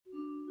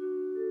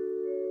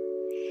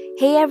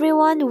Hey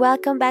everyone,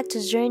 welcome back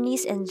to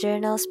Journeys and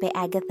Journals by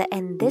Agatha,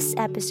 and this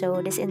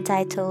episode is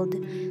entitled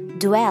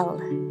Dwell.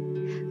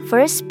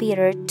 1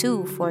 Peter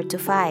 2 4 to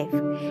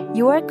 5.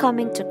 You are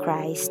coming to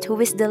Christ,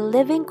 who is the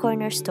living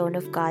cornerstone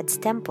of God's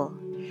temple.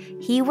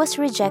 He was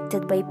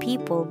rejected by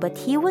people, but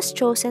he was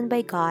chosen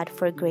by God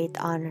for great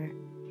honor.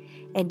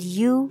 And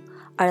you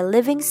are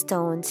living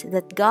stones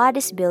that God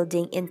is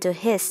building into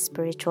his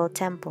spiritual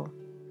temple.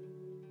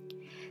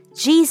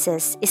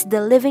 Jesus is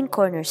the living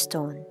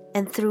cornerstone,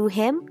 and through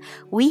him,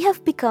 we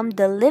have become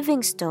the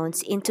living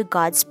stones into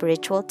God's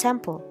spiritual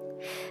temple.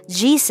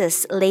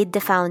 Jesus laid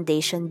the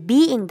foundation,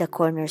 being the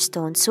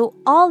cornerstone, so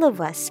all of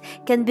us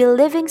can be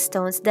living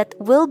stones that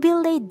will be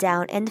laid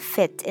down and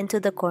fit into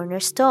the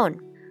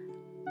cornerstone.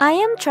 I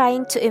am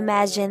trying to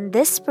imagine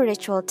this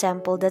spiritual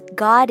temple that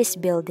God is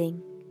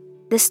building.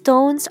 The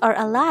stones are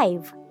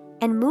alive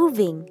and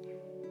moving,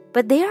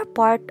 but they are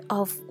part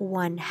of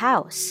one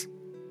house.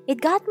 It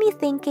got me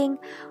thinking,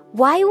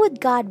 why would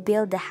God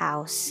build a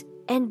house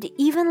and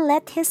even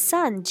let his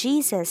son,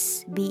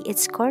 Jesus, be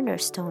its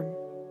cornerstone?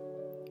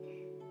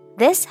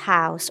 This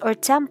house or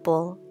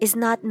temple is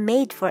not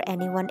made for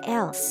anyone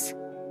else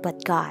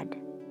but God.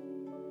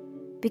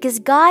 Because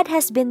God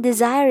has been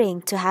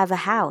desiring to have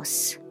a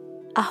house,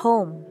 a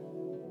home.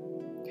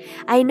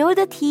 I know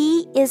that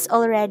he is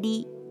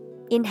already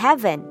in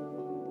heaven.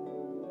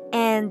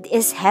 And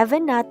is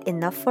heaven not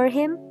enough for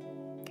him?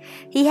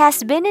 He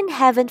has been in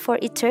heaven for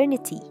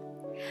eternity.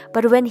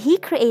 But when he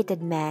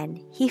created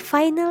man, he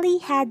finally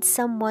had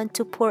someone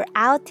to pour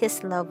out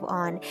his love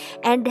on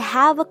and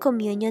have a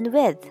communion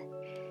with.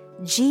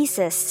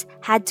 Jesus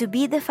had to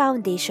be the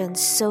foundation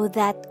so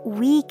that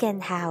we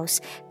can house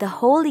the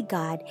Holy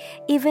God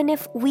even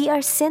if we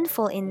are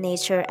sinful in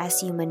nature as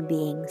human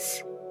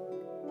beings.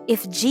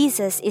 If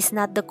Jesus is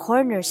not the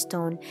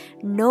cornerstone,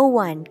 no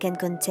one can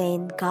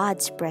contain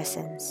God's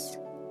presence.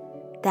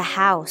 The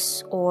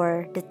house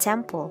or the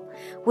temple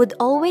would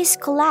always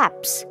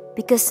collapse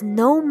because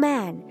no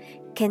man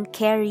can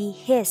carry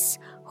his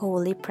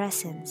holy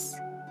presence.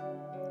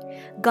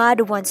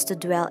 God wants to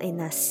dwell in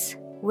us,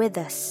 with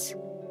us.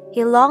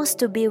 He longs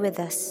to be with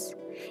us.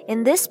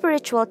 In this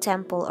spiritual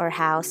temple or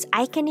house,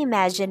 I can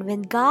imagine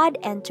when God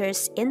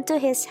enters into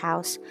his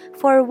house,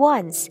 for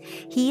once,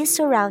 he is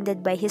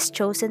surrounded by his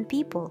chosen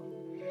people.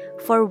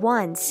 For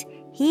once,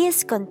 he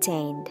is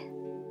contained,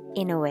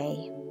 in a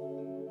way.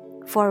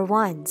 For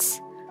once,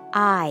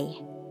 I,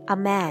 a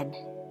man,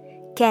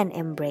 can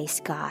embrace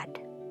God.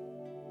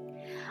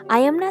 I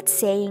am not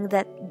saying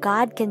that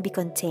God can be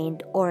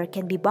contained or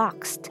can be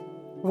boxed.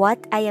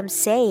 What I am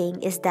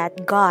saying is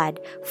that God,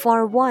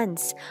 for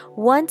once,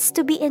 wants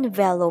to be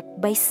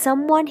enveloped by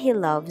someone he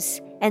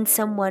loves and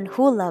someone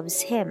who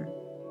loves him.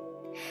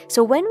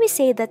 So when we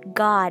say that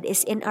God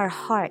is in our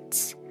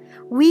hearts,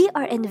 we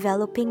are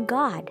enveloping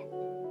God.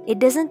 It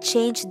doesn't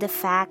change the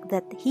fact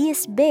that he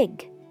is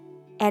big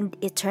and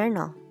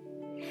eternal.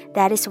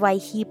 That is why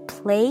he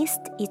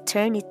placed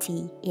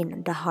eternity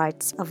in the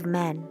hearts of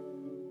men,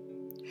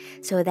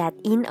 so that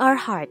in our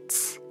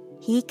hearts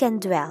he can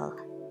dwell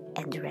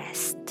and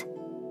rest.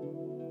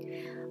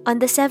 On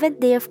the seventh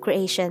day of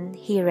creation,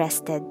 he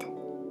rested.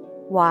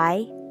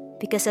 Why?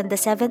 Because on the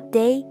seventh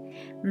day,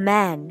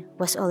 man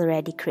was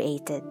already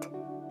created,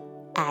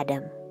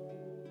 Adam.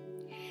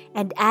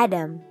 And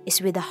Adam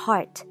is with a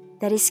heart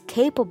that is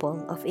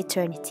capable of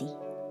eternity.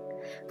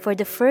 For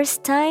the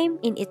first time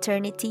in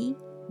eternity,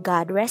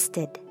 God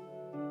rested,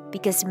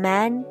 because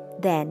man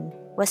then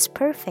was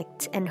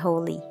perfect and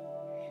holy,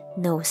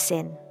 no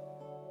sin.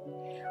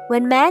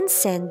 When man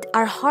sinned,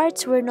 our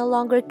hearts were no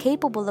longer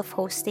capable of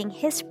hosting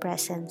his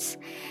presence.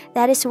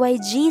 That is why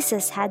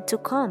Jesus had to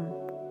come.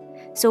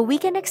 So we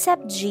can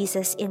accept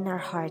Jesus in our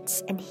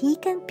hearts and he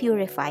can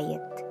purify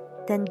it.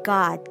 Then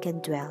God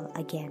can dwell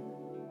again.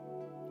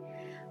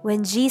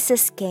 When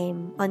Jesus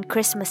came on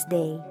Christmas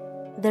Day,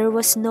 there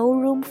was no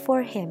room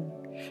for him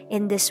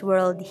in this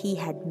world he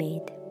had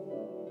made.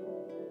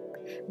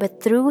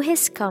 But through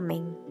his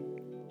coming,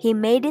 he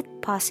made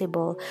it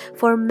possible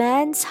for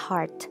man's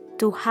heart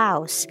to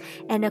house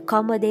and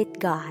accommodate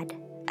God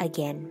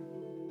again.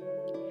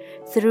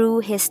 Through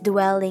his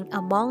dwelling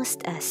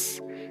amongst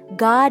us,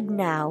 God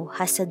now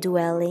has a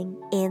dwelling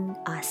in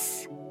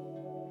us.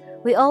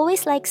 We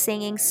always like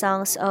singing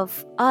songs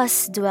of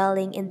us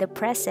dwelling in the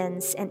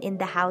presence and in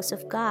the house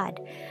of God.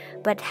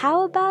 But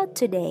how about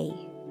today?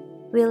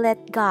 We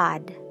let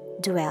God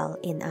dwell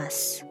in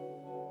us.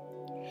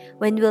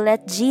 When we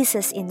let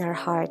Jesus in our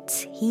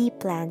hearts, he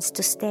plans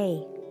to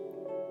stay.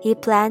 He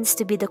plans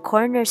to be the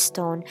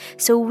cornerstone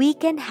so we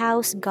can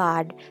house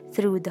God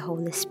through the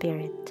Holy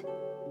Spirit.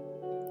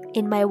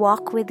 In my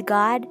walk with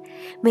God,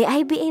 may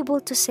I be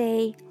able to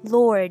say,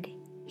 Lord,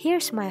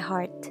 here's my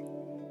heart.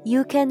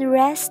 You can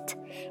rest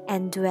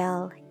and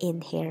dwell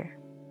in here.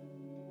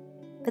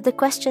 But the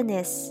question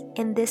is,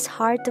 in this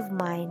heart of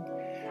mine,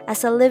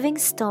 as a living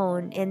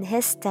stone in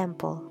his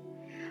temple,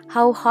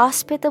 how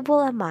hospitable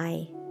am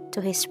I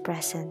to his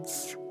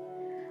presence?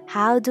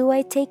 How do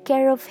I take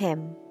care of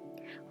him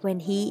when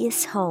he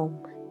is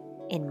home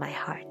in my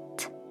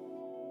heart?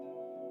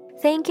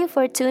 Thank you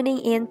for tuning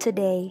in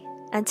today.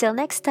 Until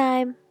next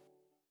time.